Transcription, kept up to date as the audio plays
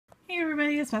Hey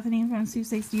everybody, it's Bethany from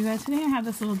Soothsafe Diva. Today I have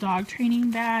this little dog training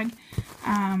bag.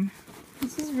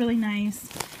 This is really nice.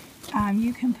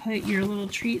 You can put your little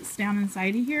treats down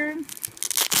inside of here.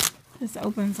 This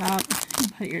opens up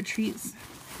and put your treats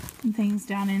and things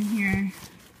down in here,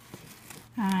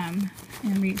 and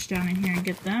reach down in here and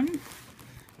get them.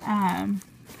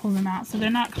 Pull them out so they're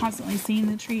not constantly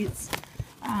seeing the treats.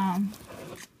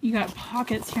 You got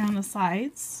pockets here on the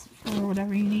sides for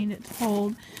whatever you need it to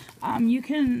hold. You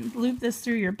can loop this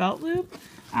through your belt loop.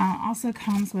 Also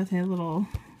comes with a little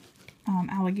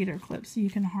alligator clip, so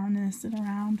you can harness it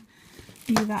around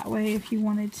you that way if you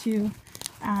wanted to.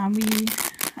 We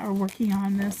are working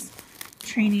on this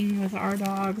training with our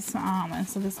dogs, and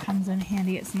so this comes in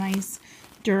handy. It's nice,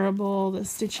 durable, the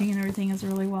stitching and everything is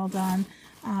really well done,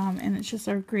 and it's just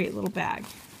a great little bag.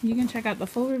 You can check out the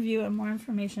full review and more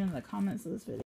information in the comments of this video.